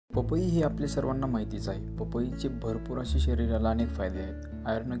पपई हे आपल्या सर्वांना माहितीच आहे. पपईचे भरपूर असे शरीराला अनेक फायदे आहेत.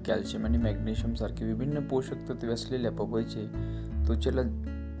 आयर्न, कॅल्शियम आणि मॅग्नेशियम सारखे विभिन्न पोषक तत्वे असलेल्या पपईचे त्वचेला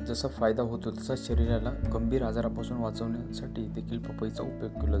जसा फायदा होतो तसा शरीराला गंभीर आजारापासून वाचवण्यासाठी देखील पपईचा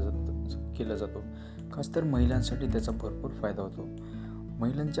उपयोग केला जातो. खास तर महिलांसाठी त्याचा भरपूर फायदा होतो.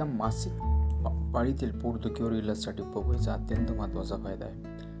 महिलांच्या मासिक पाळीतील पोटदुखीवर इलाजासाठी पपईचा अत्यंत महत्त्वाचा फायदा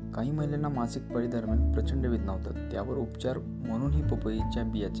आहे. काही महिलांना मासिक पाळी दरम्यान प्रचंड वेदना होतात. त्यावर उपचार म्हणूनही पपईच्या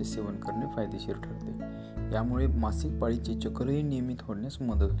बियाचे सेवन करणे फायदेशीर ठरते. यामुळे मासिक पाळीचे चक्रही नियमित होण्यास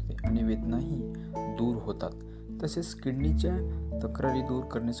मदत होते आणि वेदनाही दूर होतात. तसेच किडनीच्या तक्रारी दूर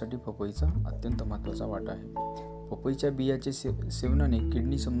करण्यासाठी पपईचा अत्यंत महत्त्वाचा वाटा आहे. पपईच्या बियाचे सेवनाने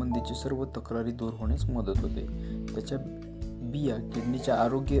किडनी संबंधीची सर्व तक्रारी दूर होण्यास मदत होते. त्याच्या बिया किडनीचे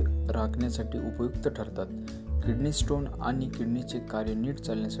आरोग्य राखण्यासाठी उपयुक्त ठरतात. किडनी स्टोन आणि किडनीचे कार्य नीट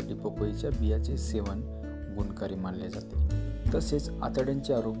चालण्यासाठी पपईच्या बियाचे सेवन गुणकारी मानले जाते. तसेच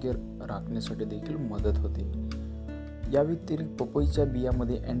आतड्यांचे आरोग्य राखण्यासाठी देखील मदत होते. या व्यतिरिक्त पपईच्या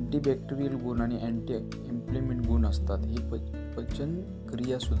बियामध्ये अँटीबॅक्टेरियल गुण आणि अँटी इन्फ्लेमेटरी गुण असतात. हे पचन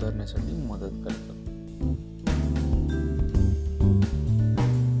क्रिया सुधारण्यासाठी मदत करतात.